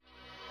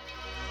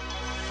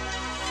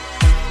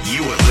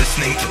You are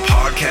listening to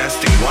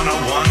Podcasting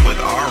 101 with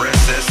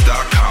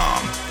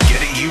RSS.com,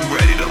 getting you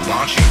ready to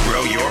launch and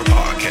grow your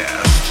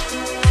podcast.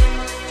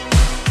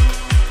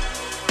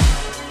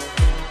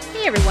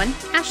 Hey everyone,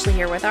 Ashley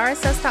here with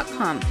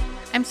RSS.com.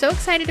 I'm so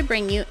excited to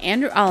bring you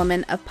Andrew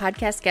Allemann of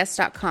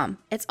PodcastGuest.com.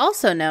 It's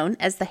also known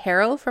as the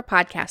Hero for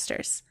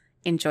Podcasters.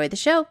 Enjoy the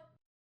show.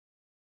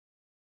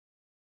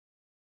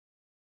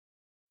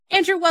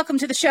 Andrew, welcome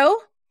to the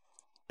show.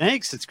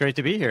 Thanks. It's great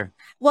to be here.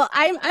 Well,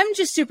 I'm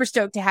just super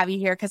stoked to have you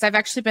here because I've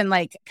actually been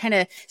kind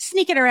of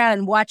sneaking around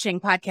and watching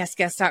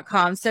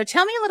podcastguest.com. So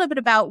tell me a little bit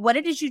about what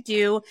it is you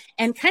do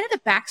and kind of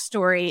the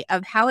backstory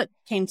of how it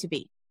came to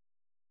be.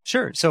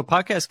 Sure. So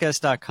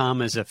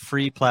podcastguest.com is a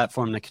free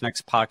platform that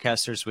connects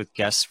podcasters with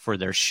guests for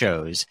their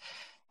shows.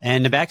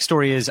 And the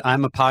backstory is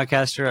I'm a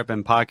podcaster. I've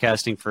been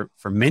podcasting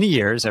for many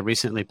years. I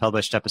recently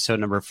published episode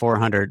number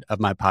 400 of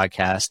my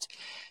podcast.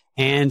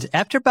 And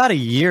after about a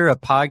year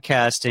of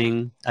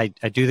podcasting, I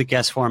do the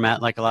guest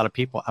format like a lot of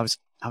people. I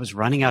was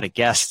running out of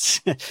guests.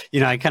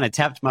 I kind of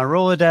tapped my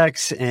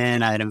Rolodex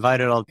and I had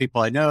invited all the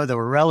people I know that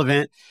were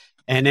relevant.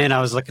 And then I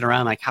was looking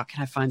around like, how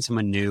can I find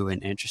someone new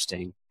and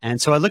interesting?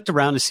 And so I looked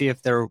around to see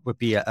if there would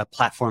be a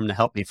platform to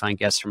help me find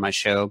guests for my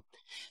show.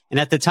 And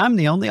at the time,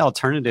 the only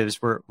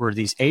alternatives were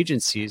these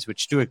agencies,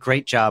 which do a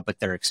great job, but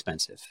they're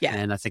expensive. Yeah.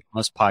 And I think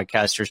most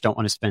podcasters don't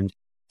want to spend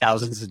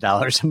thousands of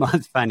dollars a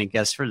month finding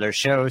guests for their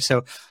show.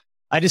 So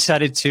I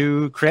decided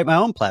to create my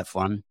own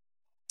platform,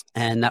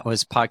 and that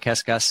was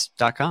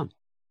podcastguest.com.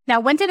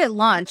 Now, when did it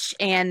launch,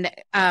 and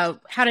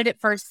how did it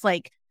first,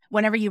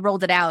 whenever you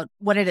rolled it out,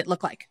 what did it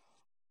look like?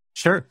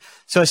 Sure.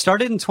 So I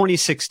started in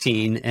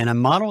 2016, and I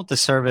modeled the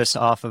service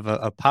off of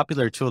a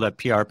popular tool that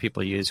PR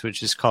people use,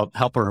 which is called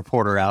Help a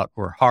Reporter Out,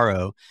 or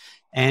HARO.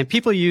 And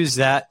people use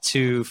that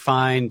to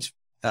find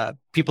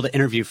people to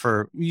interview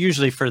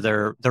usually for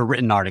their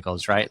written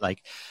articles, right?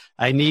 Like,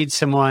 I need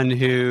someone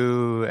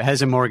who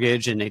has a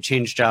mortgage and they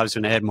change jobs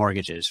when they had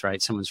mortgages,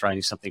 right? Someone's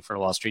writing something for a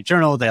Wall Street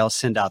Journal. They'll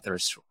send out their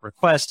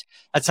request.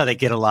 That's how they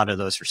get a lot of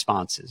those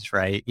responses,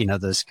 right?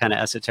 Those kind of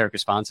esoteric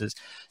responses.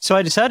 So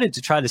I decided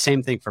to try the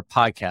same thing for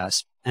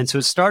podcasts. And so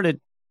it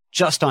started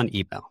just on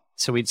email.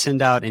 So we'd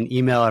send out an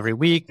email every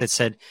week that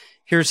said,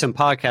 here's some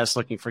podcasts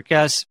looking for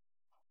guests.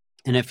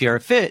 And if you're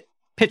a fit,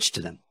 pitch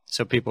to them.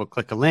 So people would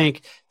click a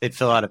link, they'd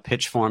fill out a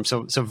pitch form.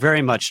 So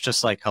very much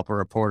just like Help a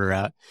Reporter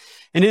Out.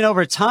 And then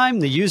over time,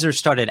 the users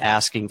started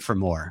asking for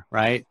more,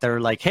 right? They're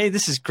like, hey,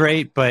 this is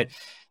great, but it'd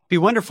be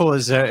wonderful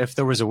if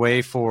there was a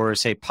way for,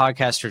 say,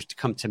 podcasters to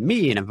come to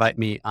me and invite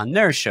me on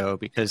their show,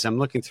 because I'm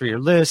looking through your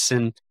lists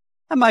and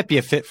I might be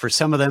a fit for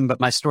some of them,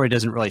 but my story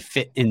doesn't really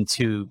fit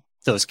into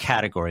those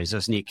categories,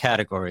 those neat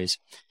categories.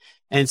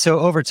 And so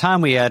over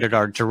time, we added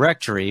our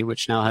directory,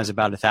 which now has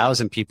about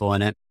 1,000 people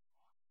in it.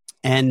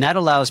 And that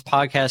allows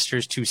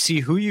podcasters to see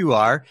who you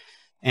are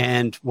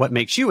and what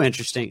makes you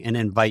interesting and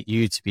invite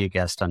you to be a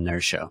guest on their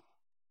show.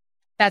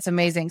 That's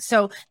amazing.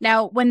 So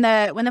now when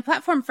the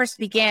platform first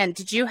began,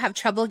 did you have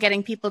trouble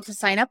getting people to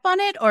sign up on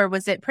it, or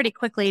was it pretty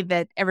quickly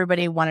that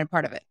everybody wanted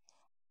part of it?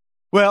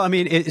 Well, I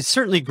mean, it's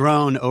certainly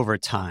grown over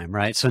time,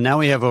 right? So now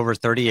we have over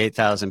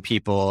 38,000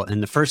 people.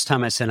 And the first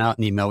time I sent out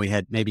an email, we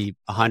had maybe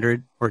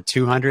 100 or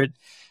 200.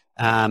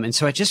 And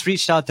so I just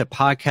reached out to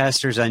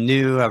podcasters I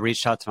knew. I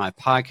reached out to my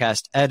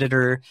podcast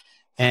editor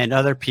and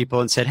other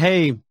people and said,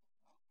 hey,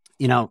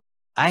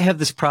 I have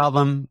this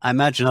problem. I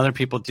imagine other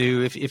people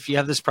do. If you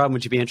have this problem,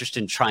 would you be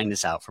interested in trying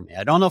this out for me?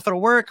 I don't know if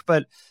it'll work,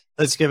 but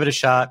let's give it a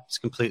shot. It's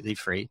completely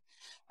free.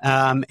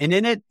 And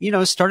then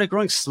it, started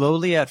growing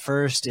slowly at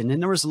first. And then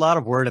there was a lot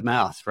of word of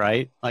mouth,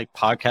 right? Like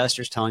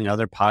podcasters telling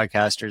other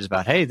podcasters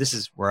about, hey, this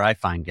is where I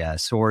find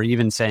guests, or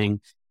even saying,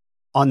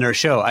 on their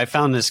show, I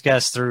found this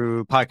guest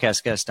through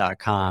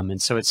podcastguest.com. And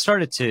so it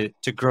started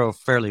to grow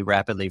fairly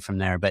rapidly from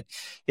there. But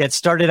yeah, it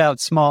started out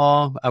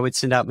small. I would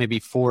send out maybe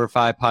 4 or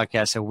 5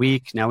 podcasts a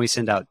week. Now we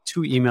send out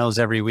 2 emails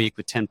every week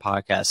with 10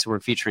 podcasts. So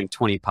we're featuring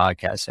 20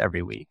 podcasts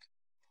every week.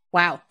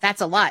 Wow,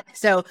 that's a lot.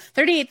 So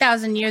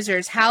 38,000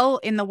 users. How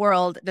in the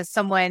world does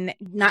someone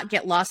not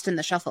get lost in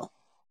the shuffle?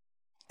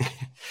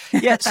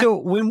 Yeah. So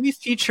when we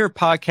feature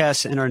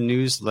podcasts in our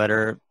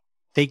newsletter,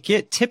 they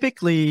get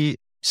typically...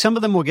 Some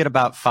of them will get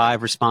about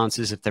 5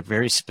 responses if they're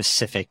very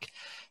specific,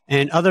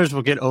 and others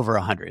will get over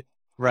 100,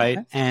 right?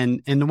 Okay.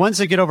 And the ones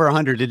that get over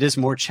 100, it is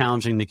more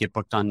challenging to get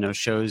booked on those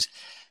shows.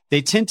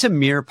 They tend to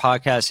mirror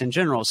podcasts in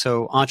general.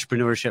 So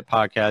entrepreneurship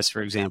podcasts,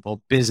 for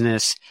example,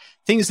 business,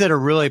 things that are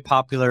really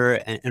popular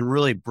and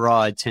really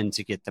broad tend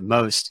to get the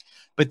most.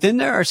 But then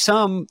there are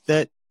some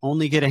that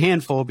only get a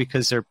handful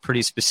because they're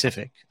pretty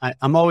specific.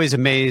 I'm always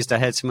amazed. I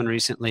had someone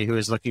recently who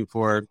was looking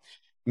for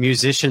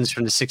musicians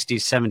from the 60s,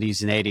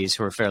 70s, and 80s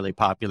who were fairly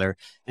popular.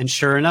 And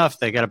sure enough,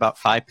 they got about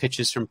 5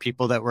 pitches from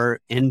people that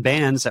were in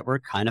bands that were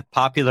kind of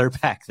popular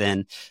back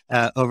then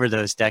over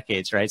those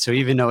decades, right? So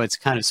even though it's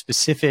kind of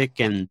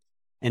specific and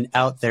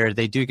out there,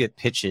 they do get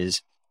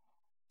pitches.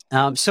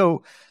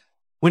 So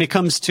when it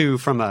comes to,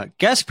 from a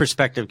guest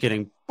perspective,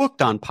 getting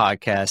booked on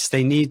podcasts,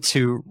 they need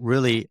to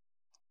really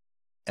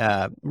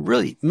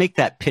really make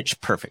that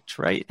pitch perfect,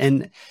 right?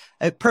 And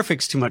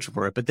perfect's too much of a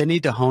word, but they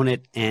need to hone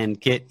it and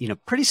get,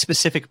 pretty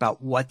specific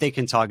about what they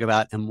can talk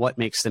about and what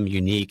makes them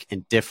unique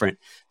and different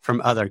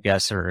from other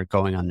guests that are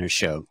going on their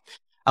show.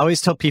 I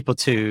always tell people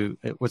to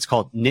what's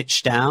called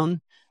niche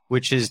down,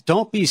 which is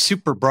don't be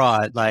super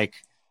broad. Like,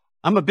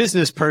 I'm a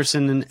business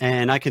person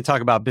and I can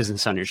talk about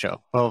business on your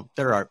show. Well,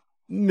 there are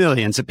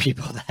millions of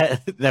people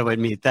that would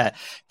meet that.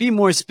 Be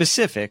more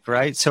specific,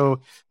 right?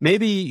 So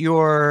maybe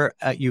you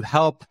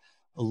help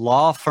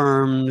law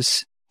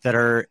firms that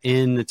are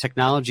in the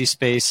technology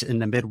space in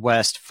the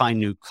Midwest find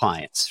new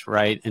clients,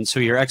 right? And so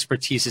your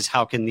expertise is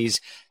how can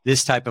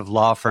this type of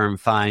law firm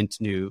find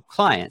new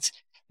clients?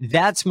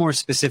 That's more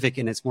specific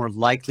and it's more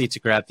likely to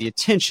grab the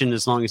attention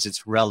as long as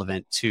it's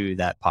relevant to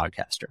that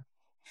podcaster.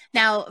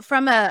 Now,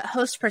 from a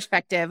host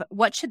perspective,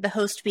 what should the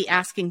host be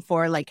asking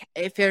for? Like,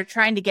 if you're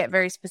trying to get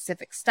very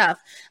specific stuff,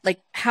 like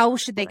how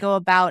should they go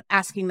about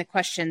asking the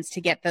questions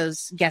to get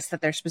those guests that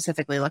they're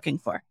specifically looking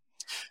for?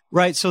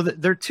 Right. So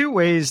there are two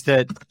ways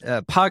that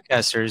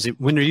podcasters,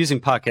 when they're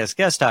using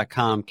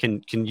podcastguest.com,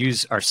 can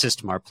use our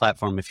system, our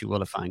platform, if you will,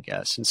 to find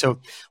guests. And so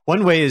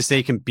one way is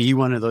they can be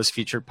one of those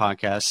featured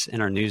podcasts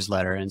in our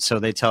newsletter. And so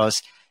they tell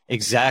us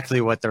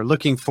exactly what they're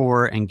looking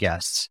for and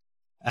guests.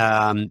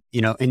 And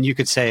you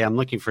could say, I'm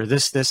looking for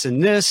this, this,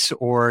 and this,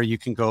 or you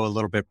can go a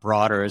little bit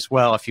broader as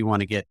well if you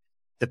want to get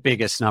the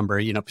biggest number,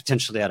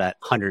 potentially at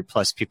 100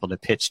 plus people to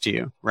pitch to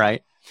you,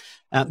 right?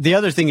 The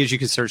other thing is you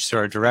can search through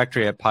our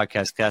directory at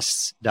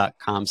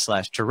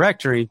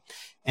podcastguests.com/directory,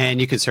 and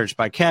you can search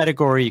by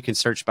category. You can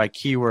search by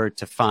keyword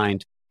to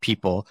find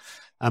people.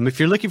 If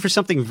you're looking for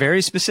something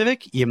very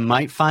specific, you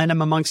might find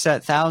them amongst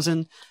that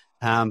 1,000.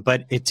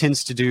 But it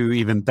tends to do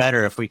even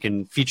better if we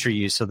can feature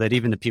you so that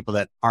even the people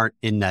that aren't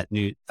in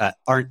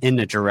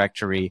the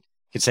directory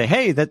can say,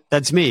 hey,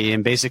 that's me,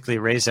 and basically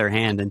raise their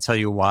hand and tell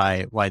you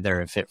why they're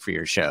a fit for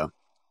your show.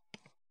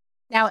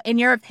 Now, in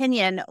your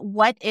opinion,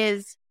 what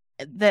is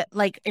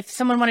if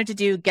someone wanted to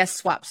do guest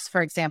swaps,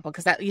 for example,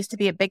 because that used to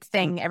be a big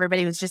thing,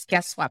 everybody was just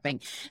guest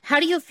swapping. How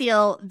do you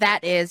feel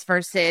that is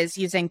versus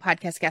using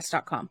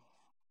podcastguest.com?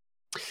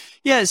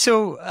 Yeah,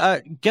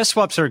 so guest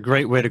swaps are a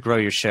great way to grow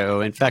your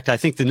show. In fact, I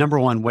think the number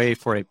one way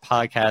for a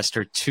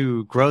podcaster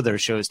to grow their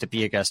show is to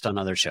be a guest on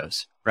other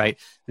shows, right?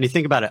 When you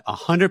think about it,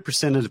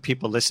 100% of the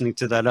people listening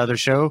to that other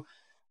show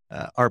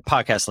are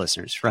podcast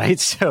listeners, right?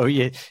 So,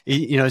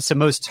 it's the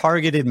most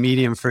targeted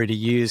medium for you to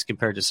use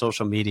compared to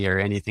social media or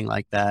anything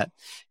like that.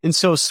 And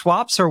so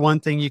swaps are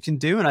one thing you can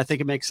do, and I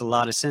think it makes a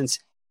lot of sense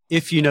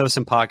if you know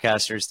some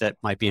podcasters that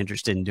might be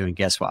interested in doing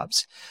guest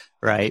swaps,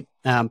 right?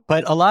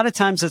 But a lot of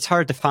times it's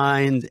hard to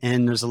find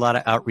and there's a lot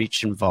of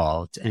outreach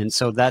involved. And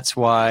so that's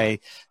one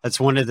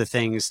of the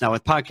things. Now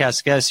with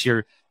podcast guests,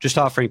 you're just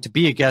offering to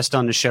be a guest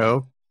on the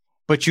show,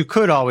 but you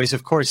could always,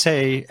 of course,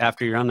 say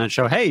after you're on that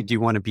show, hey, do you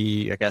want to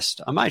be a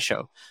guest on my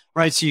show?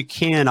 Right. So you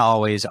can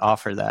always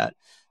offer that.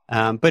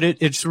 But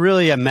it's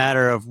really a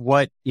matter of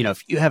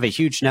if you have a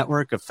huge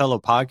network of fellow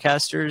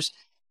podcasters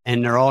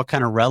and they're all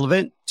kind of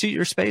relevant to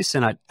your space,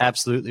 and I'd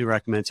absolutely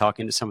recommend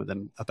talking to some of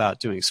them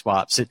about doing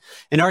swaps.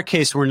 In our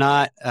case, we're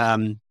not,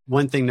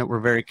 one thing that we're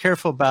very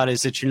careful about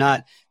is that you're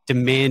not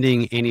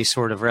demanding any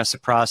sort of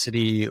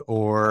reciprocity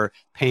or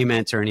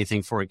payment or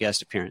anything for a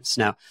guest appearance.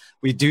 Now,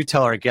 we do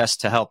tell our guests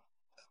to help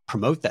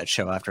promote that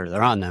show after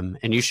they're on them,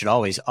 and you should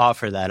always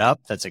offer that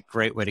up. That's a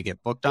great way to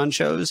get booked on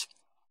shows.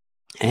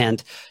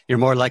 And you're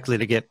more likely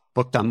to get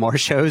booked on more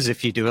shows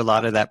if you do a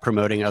lot of that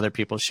promoting other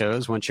people's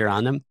shows once you're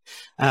on them.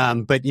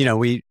 But,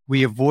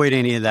 we avoid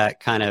any of that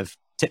kind of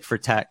tit for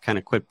tat, kind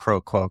of quid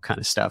pro quo kind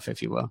of stuff,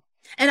 if you will.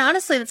 And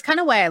honestly, that's kind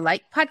of why I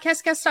like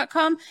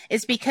podcastguest.com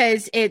is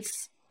because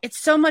it's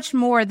so much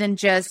more than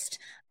just,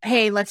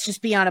 hey, let's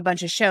just be on a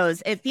bunch of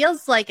shows. It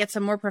feels like it's a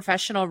more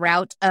professional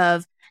route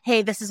of,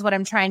 hey, this is what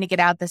I'm trying to get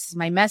out. This is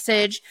my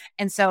message.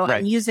 And so right.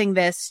 I'm using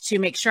this to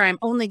make sure I'm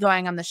only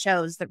going on the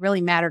shows that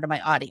really matter to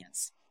my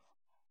audience.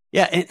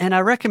 Yeah. And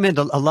I recommend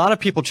a lot of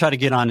people try to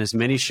get on as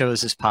many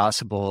shows as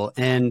possible.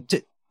 And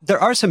there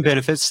are some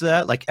benefits to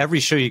that. Like every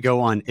show you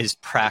go on is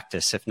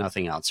practice, if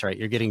nothing else, right?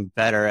 You're getting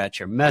better at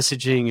your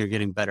messaging. You're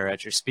getting better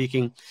at your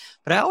speaking.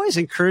 But I always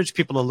encourage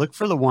people to look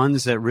for the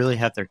ones that really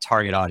have their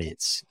target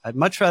audience. I'd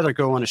much rather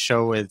go on a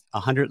show with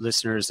 100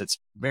 listeners that's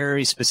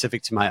very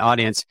specific to my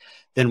audience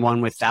than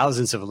one with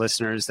thousands of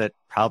listeners that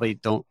probably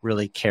don't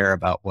really care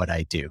about what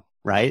I do,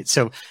 right?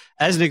 So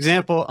as an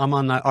example, I'm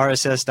on the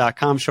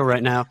RSS.com show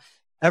right now.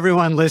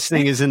 Everyone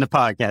listening is into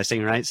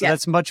podcasting, right? So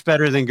That's much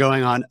better than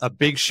going on a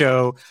big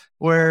show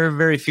where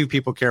very few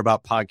people care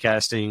about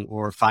podcasting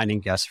or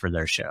finding guests for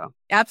their show.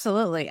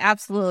 Absolutely.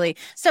 Absolutely.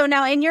 So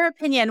now, in your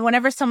opinion,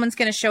 whenever someone's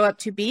going to show up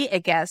to be a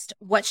guest,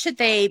 what should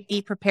they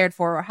be prepared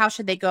for, or how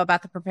should they go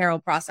about the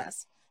preparal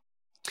process?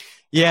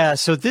 Yeah,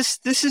 so this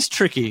is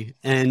tricky.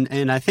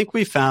 And I think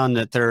we found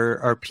that there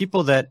are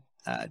people that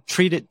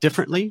treat it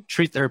differently,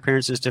 treat their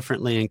appearances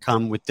differently, and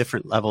come with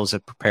different levels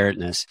of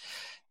preparedness.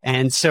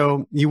 And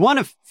so you want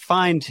to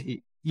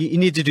you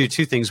need to do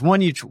two things. One,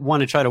 you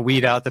want to try to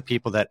weed out the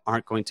people that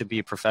aren't going to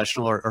be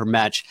professional or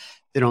match.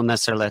 They don't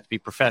necessarily have to be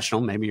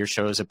professional. Maybe your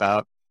show is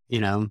about,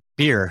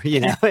 beer,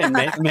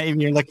 and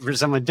maybe you're looking for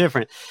someone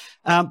different.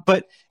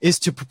 But is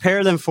to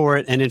prepare them for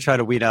it and then try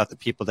to weed out the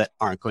people that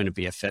aren't going to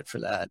be a fit for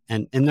that.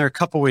 And there are a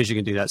couple ways you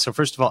can do that. So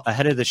first of all,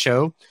 ahead of the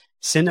show,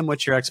 send them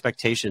what your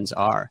expectations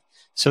are.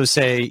 So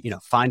say,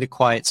 find a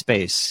quiet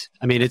space.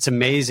 I mean, it's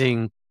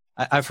amazing.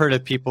 I've heard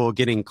of people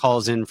getting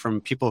calls in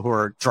from people who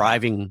are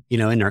driving,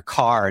 in their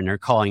car and they're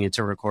calling in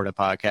to record a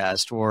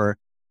podcast. Or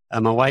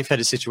my wife had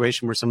a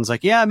situation where someone's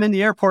like, yeah, I'm in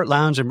the airport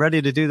lounge. I'm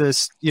ready to do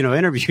this,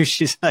 interview.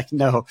 She's like,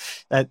 no,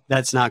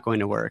 that's not going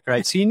to work.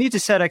 Right. So you need to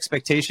set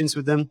expectations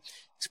with them,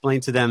 explain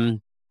to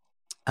them,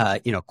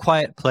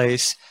 quiet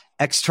place,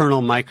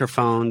 external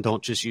microphone.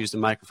 Don't just use the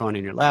microphone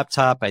in your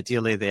laptop.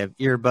 Ideally, they have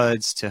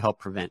earbuds to help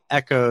prevent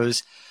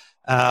echoes.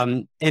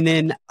 And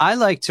then I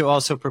like to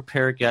also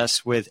prepare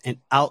guests with an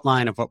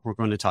outline of what we're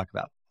going to talk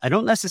about. I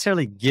don't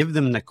necessarily give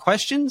them the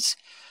questions,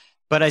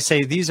 but I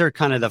say, these are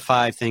kind of the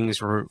 5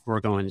 things we're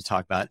going to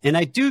talk about. And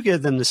I do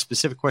give them the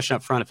specific question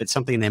up front if it's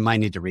something they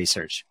might need to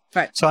research.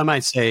 Right. So I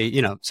might say,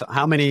 so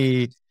how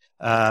many,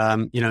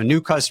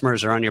 new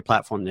customers are on your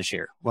platform this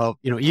year? Well,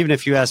 even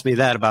if you asked me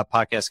that about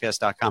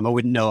podcastguest.com, I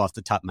wouldn't know off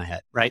the top of my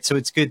head. Right. So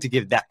it's good to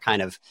give that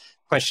kind of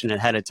question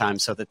ahead of time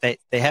so that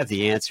they have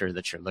the answer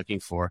that you're looking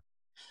for.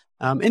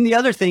 And the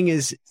other thing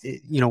is,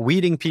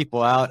 weeding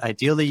people out.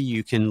 Ideally,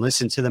 you can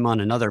listen to them on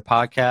another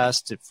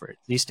podcast for at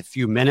least a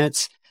few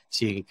minutes.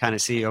 So you can kind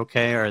of see,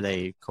 okay, are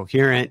they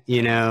coherent?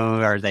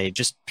 Are they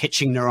just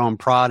pitching their own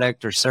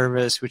product or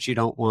service, which you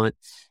don't want,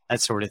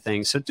 that sort of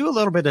thing. So do a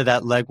little bit of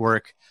that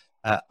legwork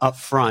up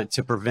front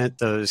to prevent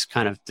those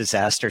kind of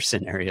disaster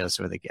scenarios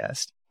with a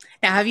guest.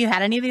 Now, have you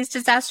had any of these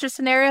disaster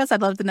scenarios?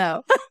 I'd love to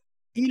know.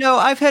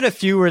 I've had a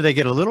few where they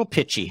get a little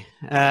pitchy.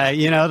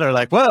 They're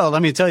like, well,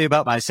 let me tell you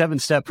about my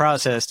 7-step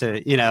process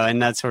to,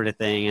 and that sort of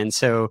thing. And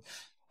so,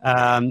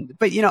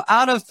 but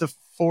out of the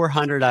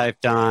 400 I've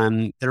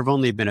done, there have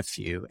only been a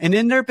few. And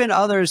then there have been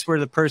others where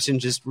the person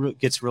just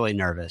gets really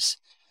nervous.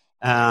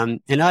 And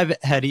I've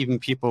had even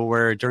people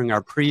where during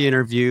our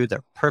pre-interview,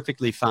 they're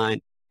perfectly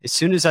fine. As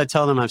soon as I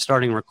tell them I'm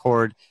starting to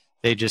record,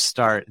 they just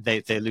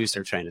they lose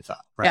their train of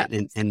thought, right?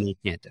 Yeah. And they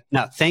can't do it.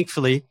 Now,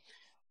 thankfully,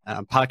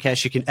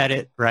 podcasts you can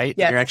edit, right?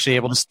 Yes. You're actually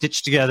able to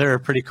stitch together a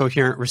pretty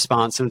coherent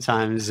response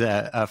sometimes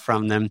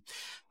from them.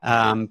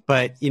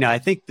 But I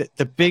think that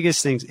the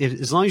biggest thing is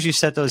as long as you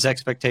set those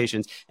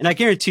expectations, and I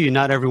guarantee you,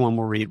 not everyone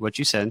will read what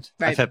you send.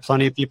 Right. I've had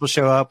plenty of people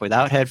show up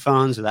without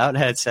headphones, without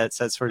headsets,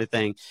 that sort of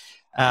thing.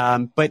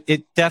 But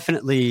it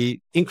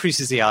definitely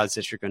increases the odds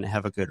that you're going to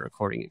have a good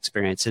recording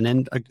experience and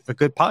then a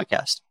good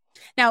podcast.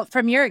 Now,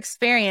 from your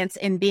experience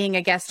in being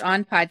a guest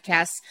on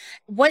podcasts,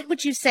 what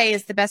would you say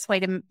is the best way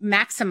to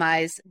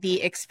maximize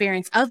the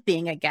experience of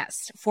being a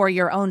guest for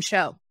your own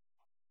show?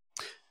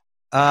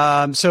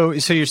 So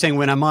you're saying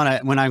when I'm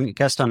a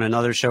guest on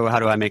another show, how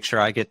do I make sure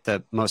I get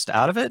the most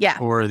out of it? Yeah.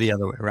 Or the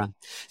other way around?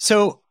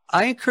 So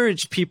I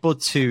encourage people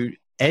to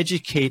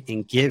educate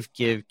and give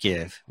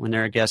when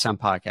they're a guest on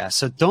podcasts.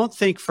 So don't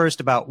think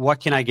first about what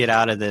can I get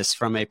out of this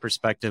from a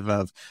perspective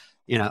of,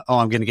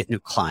 I'm going to get new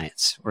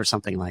clients or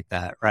something like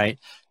that, right?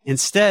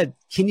 Instead,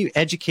 can you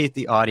educate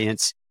the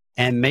audience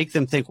and make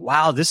them think,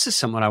 wow, this is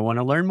someone I want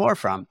to learn more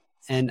from?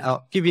 And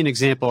I'll give you an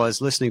example. I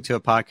was listening to a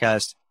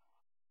podcast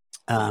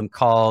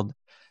called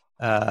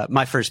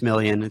My First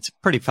Million. It's a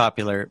pretty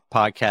popular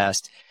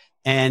podcast.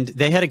 And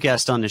they had a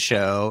guest on the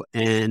show,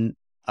 and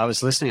I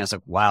was listening. I was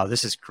like, wow,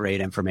 this is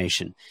great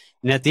information.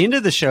 And at the end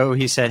of the show,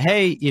 he said,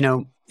 hey,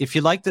 if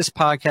you like this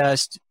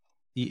podcast,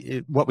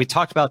 what we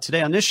talked about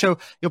today on this show,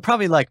 you'll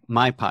probably like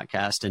my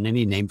podcast. And then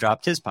he name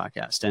dropped his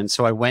podcast. And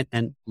so I went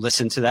and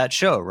listened to that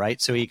show, right?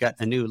 So he got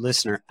a new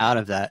listener out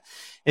of that.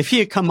 If he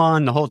had come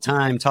on the whole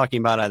time talking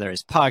about either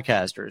his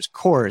podcast or his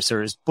course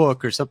or his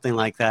book or something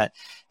like that,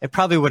 it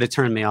probably would have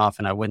turned me off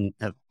and I wouldn't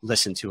have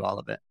listened to all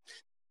of it.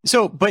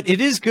 So, but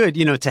it is good,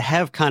 to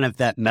have kind of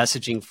that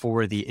messaging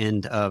for the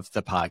end of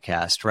the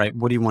podcast, right?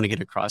 What do you want to get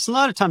across? A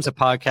lot of times a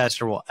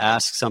podcaster will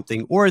ask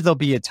something, or there'll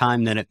be a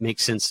time that it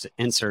makes sense to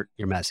insert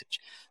your message.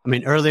 I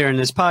mean, earlier in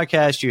this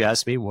podcast, you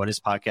asked me, what is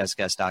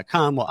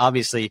podcastguest.com? Well,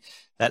 obviously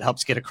that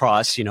helps get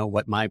across,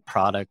 what my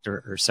product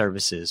or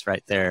service is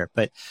right there.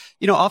 But,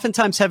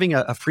 oftentimes having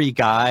a free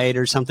guide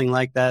or something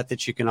like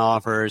that you can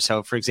offer.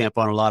 So for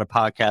example, on a lot of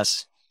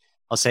podcasts,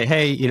 I'll say,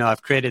 hey,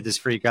 I've created this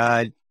free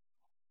guide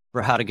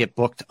for how to get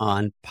booked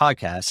on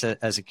podcasts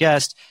as a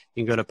guest.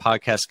 You can go to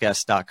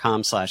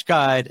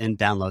podcastguest.com/guide and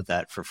download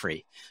that for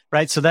free,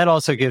 right? So that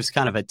also gives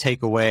kind of a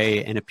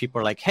takeaway. And if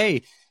people are like,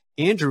 hey,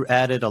 Andrew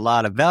added a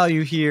lot of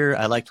value here,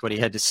 I liked what he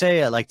had to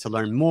say, I'd like to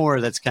learn more,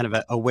 that's kind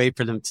of a way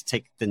for them to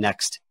take the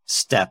next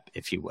step,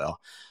 if you will.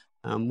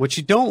 What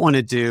you don't want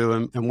to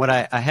do, and what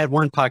I had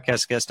one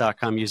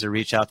podcastguest.com user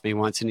reach out to me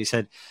once, and he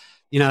said,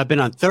 I've been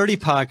on 30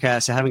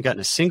 podcasts, I haven't gotten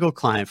a single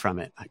client from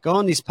it. I go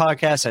on these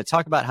podcasts, I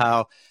talk about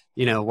how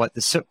what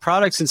the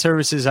products and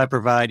services I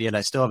provide, yet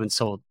I still haven't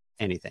sold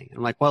anything.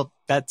 I'm like, well,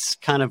 that's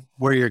kind of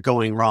where you're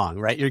going wrong,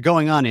 right? You're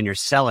going on and you're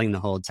selling the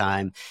whole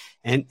time.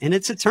 And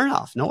it's a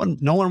turnoff.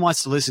 No one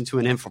wants to listen to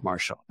an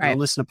infomercial. Right. Don't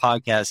listen to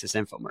podcasts as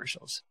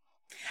infomercials.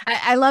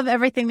 I love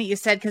everything that you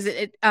said because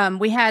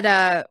we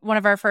had one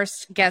of our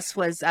first guests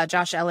was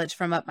Josh Elledge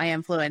from Up My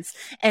Influence,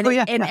 and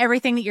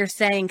everything that you're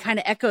saying kind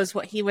of echoes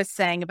what he was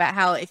saying about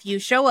how if you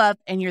show up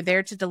and you're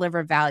there to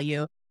deliver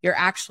value, you're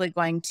actually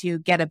going to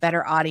get a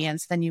better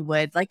audience than you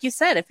would, like you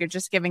said, if you're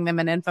just giving them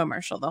an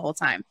infomercial the whole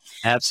time.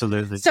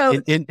 Absolutely.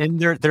 So, and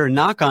there are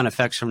knock-on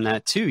effects from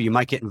that too. You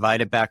might get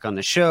invited back on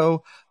the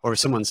show, or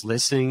someone's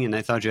listening and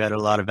they thought you had a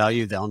lot of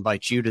value. They'll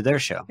invite you to their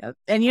show. Yep.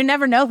 And you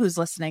never know who's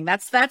listening.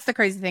 That's the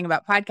crazy thing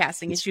about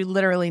podcasting is you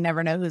literally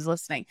never know who's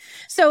listening.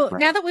 So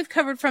now that we've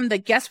covered from the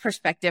guest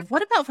perspective,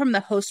 what about from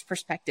the host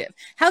perspective?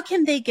 How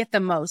can they get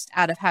the most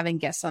out of having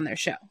guests on their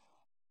show?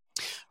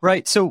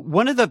 Right. So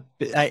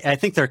I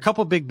think there are a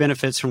couple of big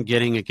benefits from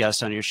getting a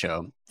guest on your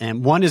show.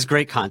 And one is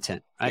great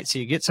content, right? So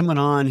you get someone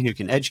on who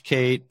can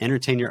educate,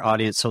 entertain your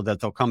audience so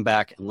that they'll come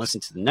back and listen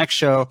to the next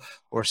show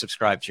or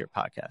subscribe to your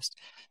podcast.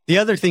 The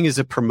other thing is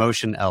a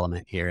promotion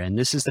element here. And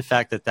this is the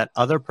fact that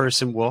other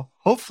person will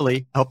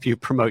hopefully help you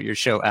promote your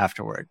show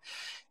afterward.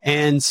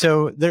 And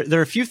so there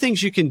are a few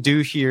things you can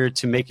do here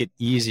to make it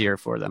easier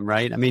for them,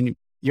 right? I mean,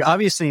 you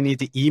obviously need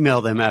to email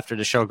them after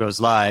the show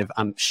goes live.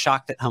 I'm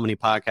shocked at how many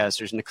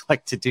podcasters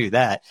neglect to do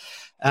that.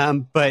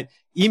 But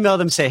email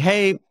them, say,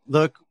 hey,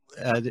 look,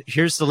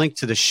 here's the link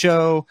to the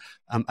show.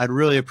 I'd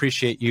really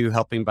appreciate you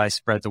helping by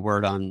spread the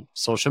word on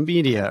social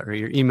media or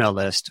your email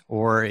list.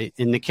 Or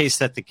in the case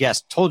that the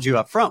guest told you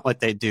up front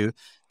what they do,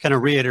 kind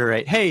of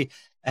reiterate, hey,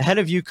 ahead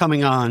of you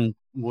coming on,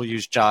 we'll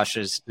use Josh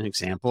as an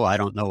example. I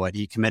don't know what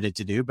he committed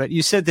to do, but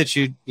you said that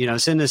you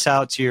send this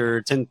out to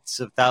your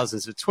tens of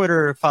thousands of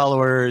Twitter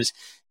followers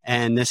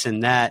and this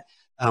and that.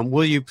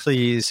 Will you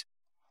please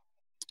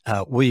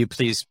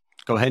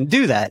go ahead and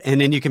do that?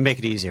 And then you can make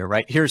it easier,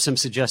 right? Here's some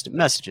suggested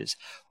messages,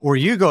 or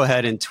you go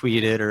ahead and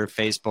tweet it or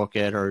Facebook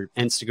it or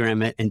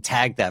Instagram it and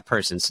tag that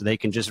person so they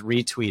can just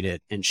retweet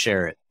it and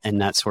share it and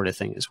that sort of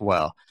thing as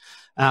well.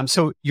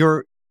 So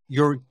you're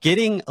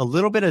getting a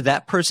little bit of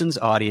that person's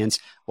audience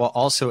while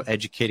also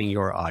educating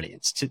your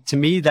audience. To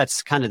me,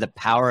 that's kind of the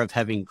power of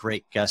having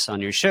great guests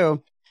on your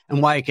show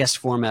and why a guest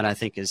format, I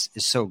think, is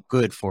so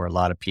good for a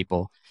lot of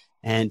people.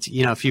 And,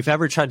 if you've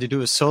ever tried to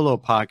do a solo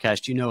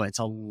podcast, it's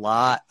a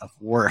lot of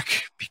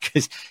work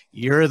because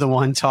you're the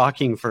one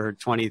talking for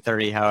 20,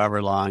 30,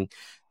 however long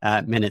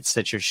minutes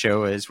that your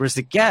show is, whereas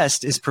the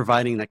guest is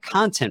providing the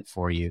content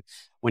for you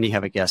when you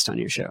have a guest on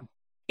your show.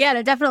 Yeah, and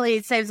it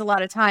definitely saves a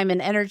lot of time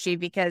and energy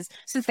because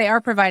since they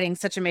are providing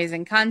such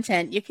amazing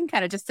content, you can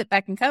kind of just sit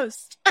back and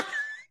coast.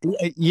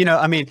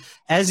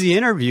 As the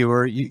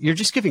interviewer, you're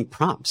just giving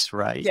prompts,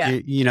 right?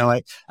 Yeah.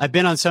 I've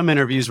been on some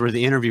interviews where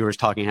the interviewer is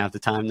talking half the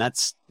time.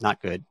 That's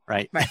not good,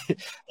 right? But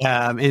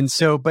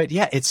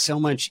it's so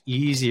much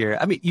easier.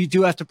 I mean, you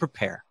do have to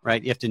prepare,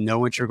 right? You have to know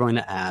what you're going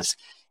to ask.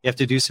 You have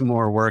to do some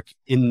more work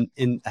in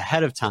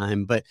ahead of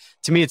time. But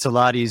to me, it's a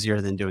lot easier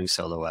than doing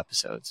solo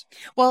episodes.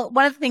 Well,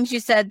 one of the things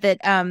you said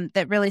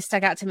that really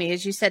stuck out to me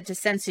is you said to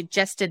send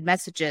suggested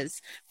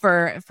messages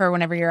for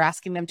whenever you're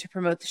asking them to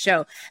promote the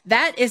show.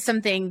 That is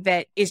something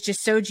that is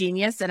just so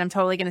genius, and I'm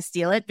totally going to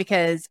steal it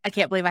because I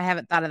can't believe I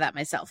haven't thought of that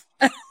myself.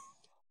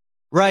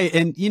 Right.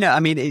 And,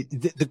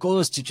 the goal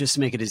is to just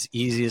make it as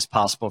easy as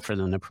possible for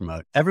them to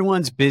promote.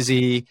 Everyone's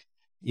busy.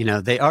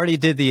 They already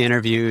did the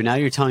interview. Now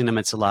you're telling them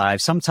it's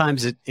live.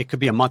 Sometimes it could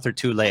be a month or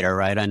two later,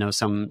 right? I know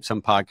some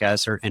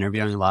podcasts are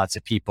interviewing lots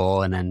of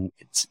people and then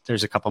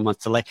there's a couple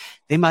months delay.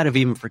 They might have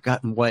even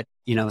forgotten what,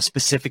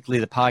 specifically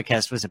the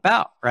podcast was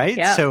about, right?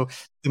 Yeah. So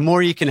the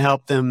more you can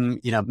help them,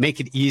 make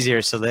it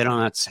easier so they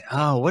don't have to say,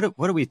 oh,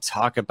 what do we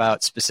talk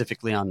about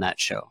specifically on that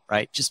show,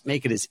 right? Just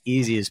make it as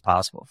easy as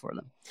possible for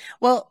them.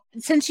 Well,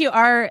 since you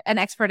are an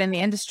expert in the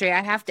industry,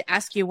 I have to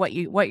ask you what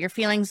your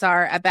feelings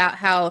are about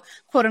how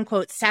quote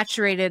unquote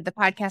saturated the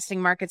podcasting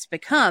market's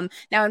become.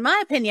 Now, in my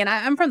opinion,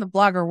 I'm from the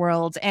blogger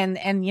world and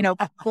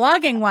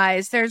blogging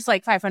wise, there's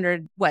like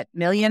 500,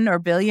 million or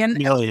billion?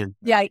 Million.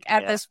 Yeah,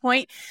 at this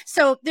point.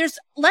 So there's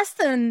less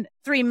than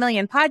 3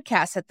 million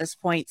podcasts at this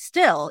point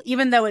still,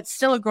 even though it's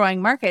still a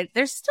growing market,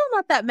 there's still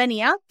not that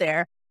many out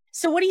there.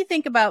 So what do you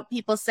think about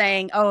people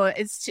saying, oh,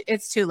 it's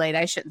too late.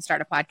 I shouldn't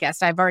start a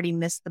podcast. I've already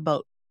missed the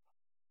boat.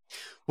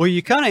 Well,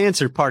 you kind of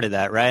answered part of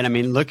that, right? I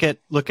mean, look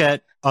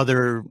at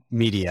other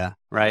media,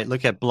 right?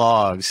 Look at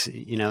blogs,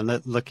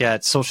 look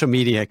at social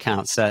media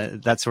accounts,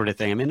 that sort of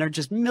thing. I mean, there are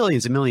just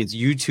millions and millions of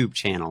YouTube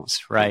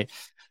channels, right?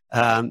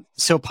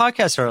 So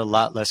podcasts are a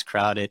lot less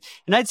crowded.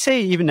 And I'd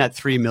say even that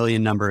 3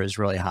 million number is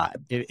really high.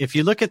 If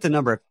you look at the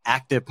number of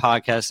active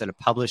podcasts that have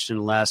published in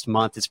the last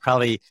month,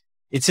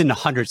 it's in the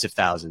hundreds of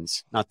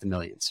thousands, not the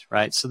millions,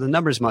 right? So the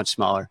number is much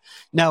smaller.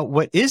 Now,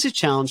 what is a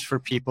challenge for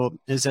people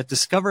is that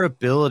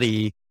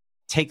discoverability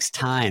takes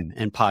time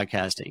in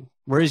podcasting.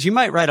 Whereas you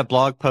might write a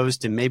blog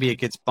post and maybe it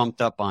gets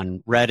bumped up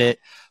on Reddit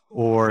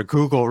or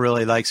Google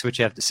really likes what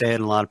you have to say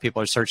and a lot of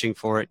people are searching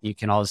for it. And you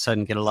can all of a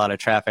sudden get a lot of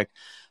traffic.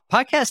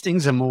 Podcasting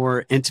is a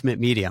more intimate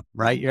medium,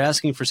 right? You're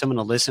asking for someone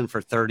to listen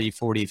for 30,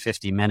 40,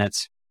 50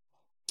 minutes.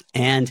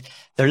 And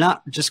they're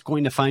not just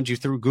going to find you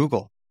through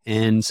Google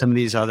and some of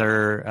these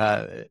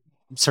other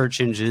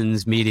search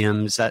engines, media,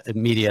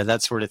 that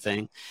sort of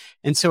thing.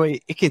 And so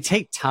it can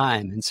take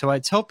time. And so I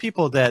tell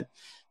people that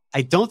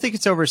I don't think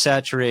it's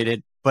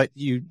oversaturated, but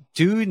you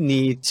do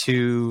need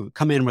to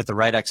come in with the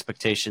right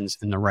expectations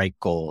and the right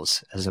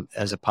goals as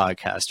a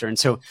podcaster. And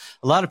so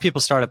a lot of people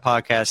start a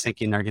podcast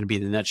thinking they're going to be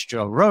the next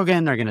Joe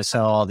Rogan, they're going to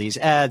sell all these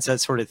ads, that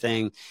sort of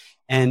thing.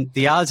 And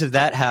the odds of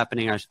that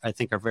happening, I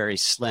think, are very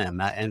slim.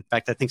 In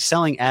fact, I think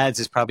selling ads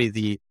is probably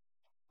the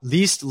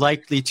least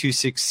likely to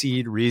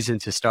succeed reason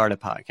to start a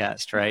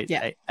podcast, right?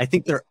 Yeah. I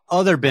think there are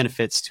other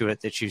benefits to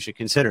it that you should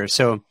consider.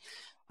 So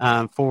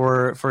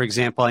for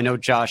example, I know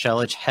Josh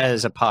Ellich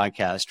has a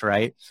podcast,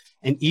 right?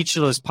 And each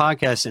of those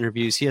podcast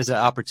interviews, he has the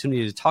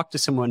opportunity to talk to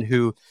someone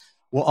who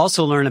will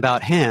also learn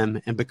about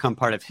him and become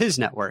part of his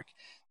network.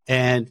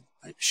 And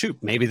shoot,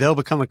 maybe they'll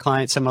become a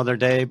client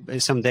someday,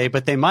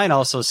 but they might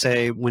also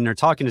say when they're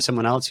talking to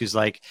someone else who's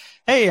like,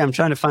 hey, I'm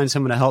trying to find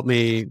someone to help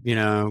me,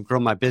 grow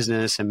my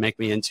business and make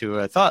me into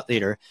a thought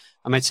leader.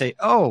 I might say,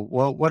 oh,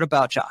 well, what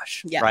about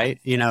Josh? Yeah. Right?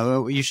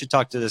 You should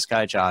talk to this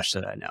guy, Josh,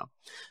 that I know.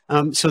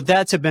 So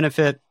that's a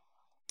benefit.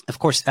 Of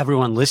course,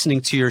 everyone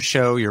listening to your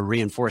show, you're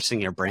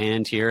reinforcing your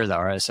brand here, the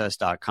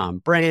RSS.com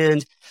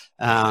brand.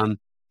 In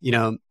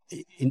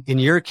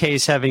your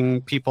case,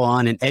 having people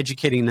on and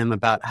educating them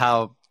about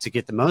how to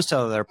get the most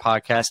out of their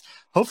podcast,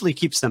 hopefully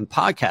keeps them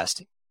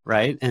podcasting,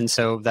 right? And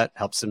so that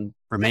helps them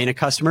remain a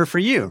customer for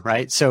you,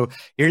 right? So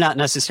you're not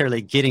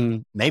necessarily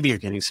maybe you're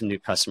getting some new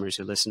customers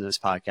who listen to this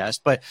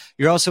podcast, but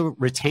you're also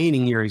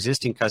retaining your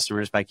existing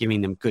customers by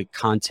giving them good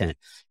content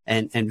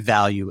and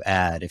value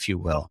add, if you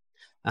will.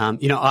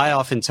 I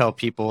often tell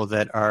people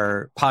that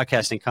are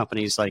podcasting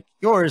companies like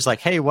yours,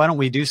 like, hey, why don't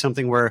we do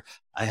something where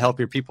I help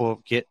your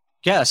people get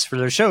guests for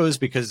their shows,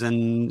 because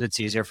then it's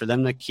easier for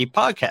them to keep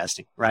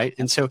podcasting, right?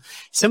 And so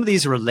some of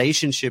these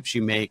relationships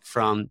you make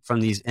from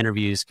these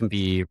interviews can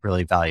be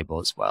really valuable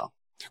as well.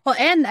 Well,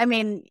 and I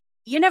mean,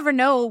 you never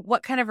know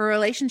what kind of a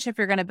relationship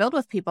you're going to build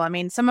with people. I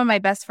mean, some of my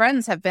best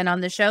friends have been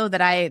on the show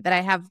that I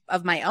have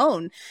of my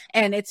own.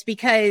 And it's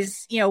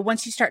because,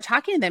 once you start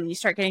talking to them, you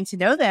start getting to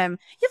know them,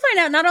 you find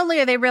out not only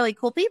are they really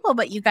cool people,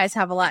 but you guys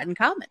have a lot in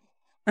common.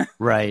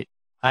 Right.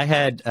 I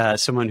had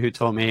someone who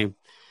told me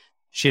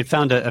she had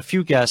found a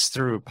few guests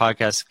through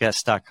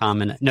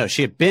podcastguest.com. And no,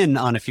 she had been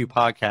on a few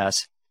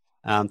podcasts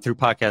through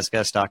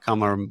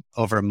podcastguest.com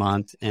over a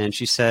month. And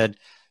she said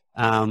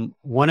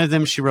one of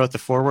them, she wrote the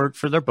foreword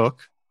for their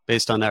book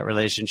based on that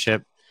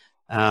relationship.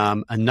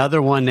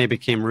 Another one, they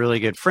became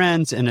really good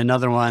friends. And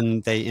another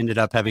one, they ended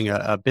up having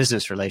a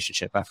business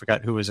relationship. I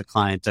forgot who was a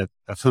client of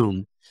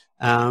whom.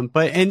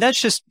 And that's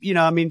just,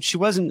 she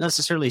wasn't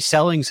necessarily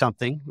selling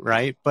something,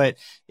 right? But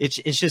it's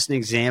just an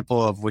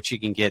example of what you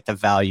can get, the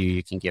value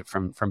you can get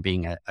from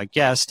being a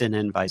guest, and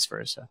then vice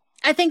versa.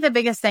 I think the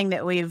biggest thing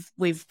that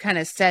we've kind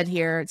of said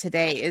here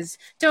today is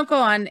don't go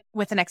on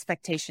with an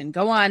expectation.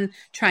 Go on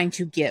trying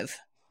to give.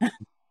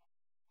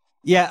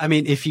 Yeah, I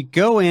mean, if you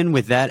go in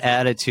with that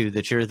attitude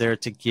that you're there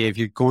to give,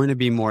 you're going to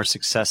be more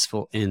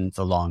successful in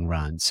the long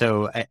run.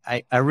 So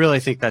I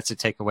really think that's a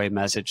takeaway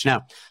message.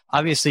 Now,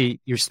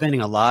 obviously, you're spending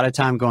a lot of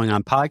time going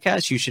on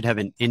podcasts. You should have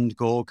an end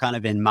goal kind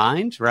of in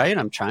mind, right?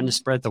 I'm trying to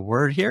spread the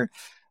word here.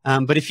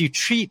 But if you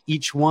treat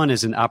each one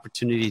as an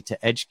opportunity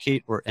to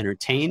educate or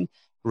entertain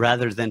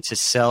rather than to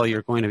sell,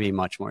 you're going to be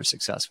much more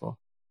successful.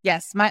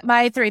 Yes,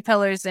 my 3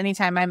 pillars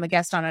anytime I'm a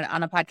guest on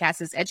a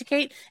podcast is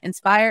educate,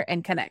 inspire,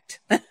 and connect.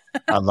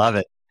 I love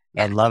it.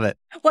 Yeah. I love it.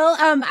 Well,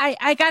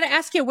 I got to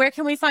ask you, where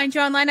can we find you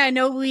online? I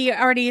know we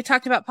already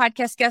talked about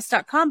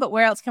podcastguest.com, but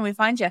where else can we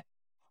find you?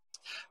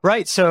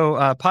 Right.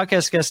 So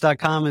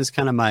podcastguest.com is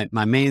kind of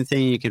my main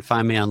thing. You can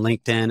find me on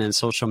LinkedIn and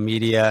social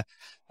media.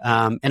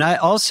 And I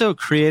also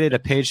created a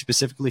page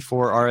specifically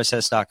for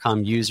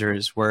RSS.com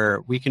users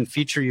where we can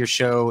feature your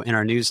show in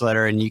our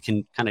newsletter and you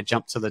can kind of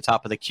jump to the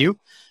top of the queue.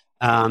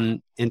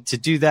 And to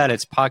do that,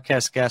 it's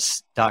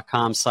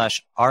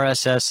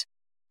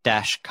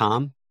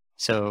podcastguest.com/RSS-com.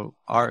 So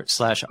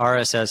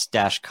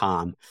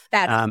r/RSS-com.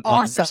 That's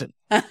awesome.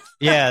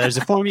 Yeah, there's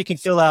a form you can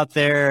fill out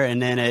there,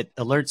 and then it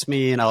alerts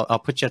me, and I'll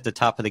put you at the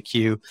top of the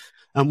queue.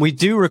 We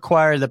do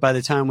require that by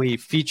the time we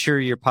feature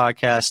your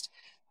podcast,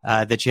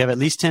 that you have at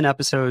least 10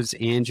 episodes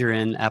and you're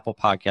in Apple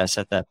Podcasts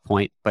at that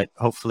point. But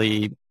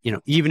hopefully,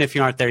 even if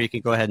you aren't there, you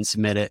can go ahead and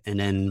submit it, and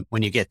then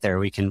when you get there,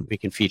 we can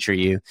feature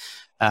you.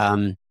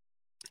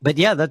 But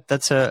yeah,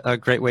 that's a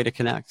great way to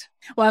connect.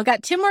 Well, I've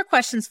got 2 more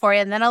questions for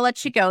you, and then I'll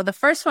let you go. The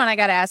first one I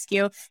got to ask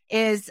you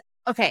is,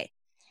 okay,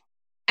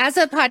 as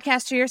a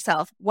podcaster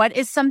yourself, what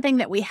is something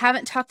that we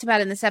haven't talked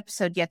about in this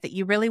episode yet that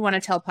you really want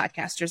to tell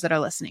podcasters that are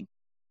listening?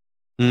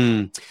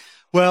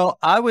 Well,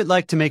 I would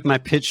like to make my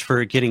pitch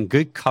for getting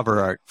good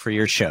cover art for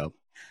your show.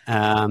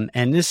 And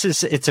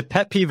it's a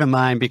pet peeve of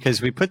mine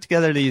because we put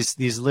together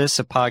these lists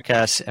of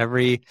podcasts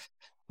every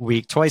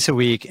week, twice a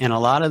week, and a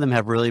lot of them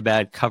have really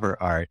bad cover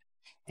art.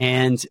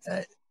 And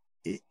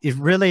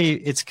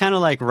it's kind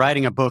of like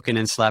writing a book and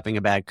then slapping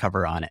a bad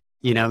cover on it.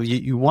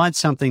 You want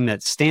something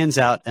that stands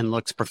out and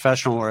looks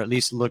professional, or at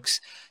least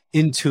looks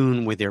in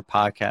tune with your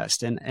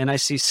podcast. And I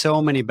see so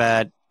many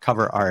bad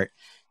cover art.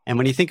 And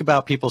when you think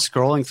about people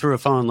scrolling through a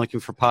phone looking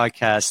for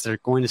podcasts, they're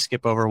going to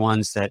skip over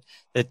ones that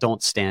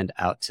don't stand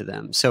out to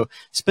them. So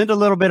spend a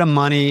little bit of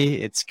money.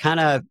 It's kind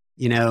of,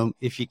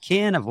 if you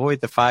can,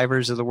 avoid the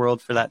Fivers of the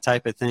world for that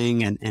type of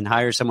thing, and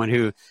hire someone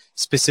who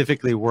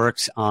specifically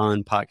works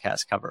on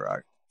podcast cover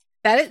art.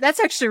 That's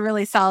actually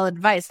really solid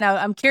advice. Now,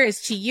 I'm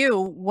curious to you,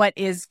 what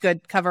is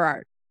good cover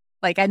art?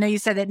 Like, I know you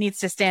said it needs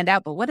to stand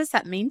out, but what does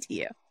that mean to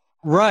you?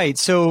 Right.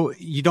 So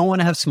you don't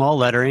want to have small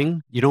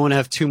lettering. You don't want to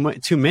have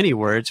too many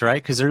words,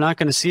 right? Because they're not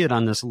going to see it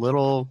on this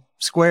little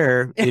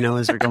square,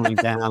 as they're going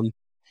down.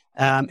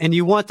 And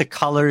you want the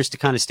colors to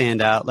kind of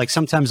stand out. Like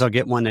sometimes I'll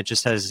get one that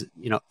just has,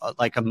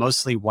 like a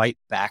mostly white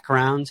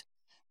background,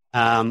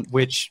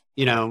 which,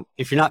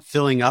 if you're not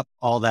filling up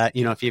all that,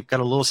 if you've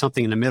got a little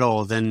something in the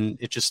middle, then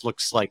it just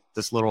looks like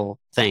this little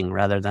thing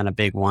rather than a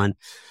big one.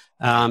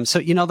 So,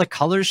 the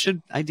colors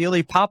should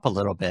ideally pop a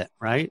little bit,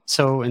 right?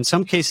 So in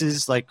some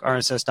cases, like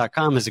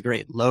RSS.com has a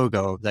great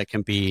logo that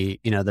can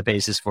be, the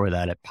basis for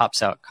that. It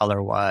pops out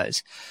color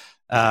wise.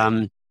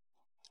 For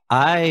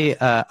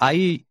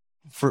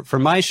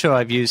my show,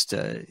 I've used,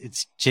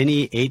 it's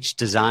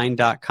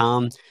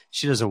JennyHDesign.com.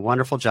 She does a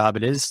wonderful job.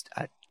 It is,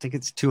 I think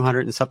it's $200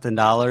 and something.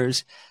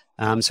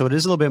 So it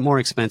is a little bit more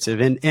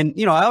expensive. And,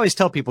 I always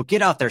tell people,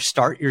 get out there,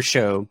 start your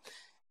show.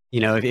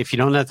 If you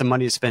don't have the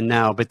money to spend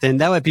now, but then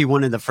that would be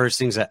one of the first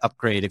things that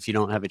upgrade if you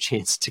don't have a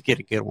chance to get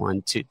a good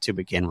one to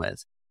begin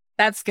with.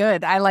 That's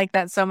good. I like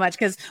that so much,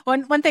 because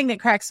one thing that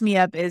cracks me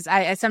up is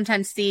I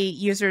sometimes see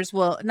users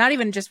will, not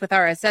even just with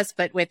RSS,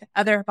 but with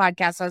other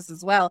podcast hosts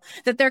as well,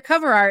 that their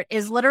cover art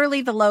is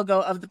literally the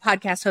logo of the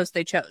podcast host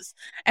they chose.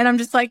 And I'm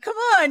just like, come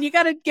on, you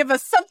got to give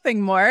us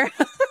something more.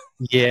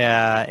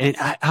 Yeah. And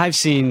I've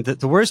seen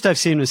the worst I've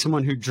seen was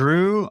someone who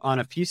drew on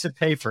a piece of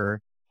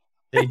paper.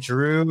 They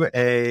drew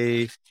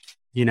they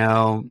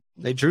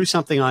drew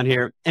something on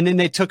here, and then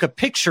they took a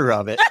picture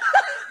of it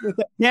with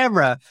a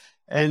camera,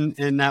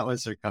 and that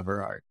was their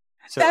cover art.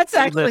 So that's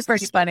actually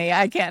pretty funny.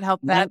 I can't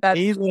help that.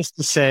 Needless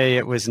to say,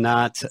 it was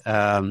not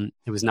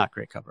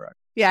great cover art.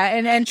 Yeah,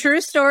 and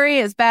true story,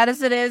 as bad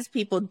as it is,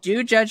 people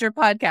do judge your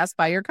podcast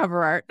by your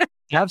cover art.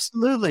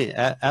 Absolutely,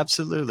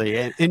 absolutely,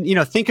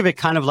 and think of it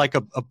kind of like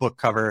a book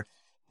cover,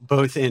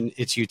 both in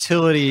its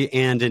utility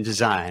and in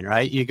design,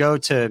 right?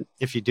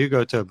 If you do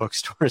go to a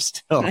bookstore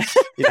still,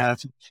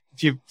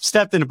 if you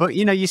stepped in a book,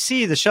 you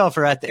see the shelf,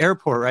 or at the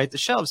airport, right? The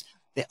shelves,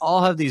 they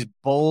all have these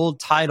bold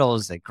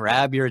titles that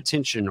grab your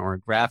attention, or a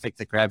graphic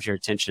that grabs your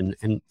attention.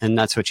 And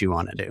that's what you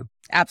want to do.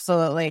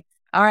 Absolutely.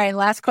 All right.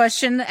 Last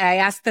question. I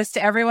ask this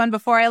to everyone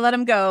before I let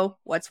them go.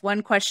 What's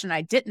one question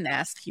I didn't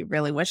ask you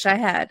really wish I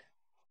had?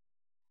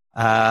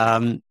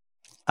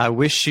 I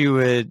wish you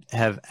would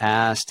have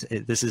asked,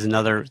 this is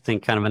another thing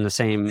kind of in the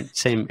same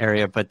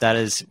area, but that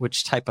is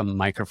which type of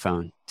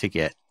microphone to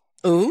get.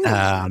 Ooh.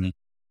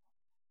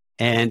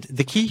 And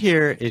the key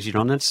here is you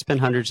don't have to spend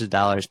hundreds of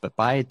dollars, but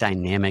buy a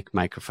dynamic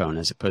microphone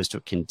as opposed to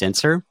a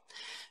condenser,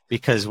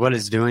 because what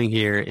it's doing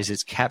here is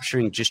it's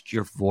capturing just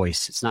your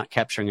voice. It's not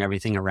capturing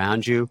everything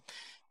around you.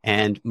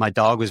 And my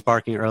dog was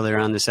barking earlier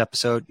on this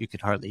episode. You could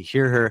hardly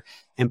hear her,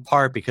 in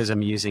part because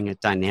I'm using a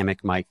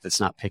dynamic mic that's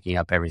not picking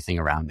up everything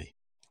around me.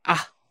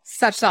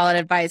 Such solid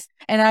advice.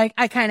 And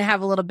I kind of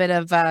have a little bit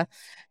of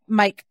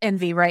mic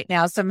envy right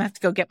now, so I'm going to have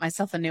to go get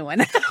myself a new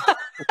one.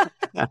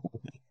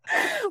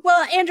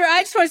 Well, Andrew,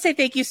 I just want to say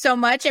thank you so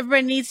much.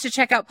 Everybody needs to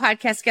check out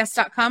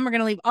podcastguest.com. We're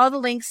going to leave all the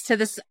links to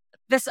this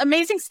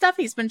amazing stuff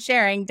he's been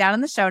sharing down in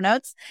the show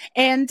notes.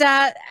 And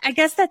I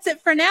guess that's it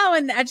for now.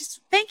 And I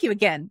just thank you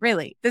again.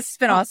 Really, this has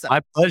been awesome.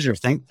 My pleasure.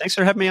 Thanks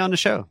for having me on the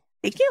show.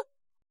 Thank you.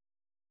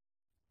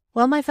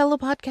 Well, my fellow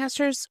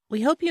podcasters,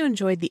 we hope you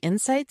enjoyed the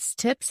insights,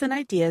 tips, and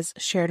ideas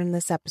shared in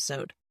this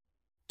episode.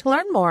 To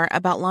learn more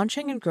about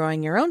launching and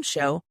growing your own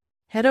show,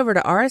 head over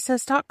to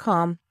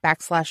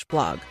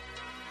rss.com/blog.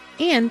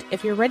 And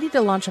if you're ready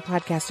to launch a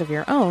podcast of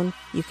your own,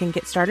 you can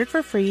get started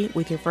for free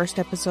with your first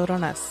episode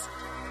on us.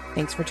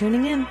 Thanks for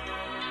tuning in.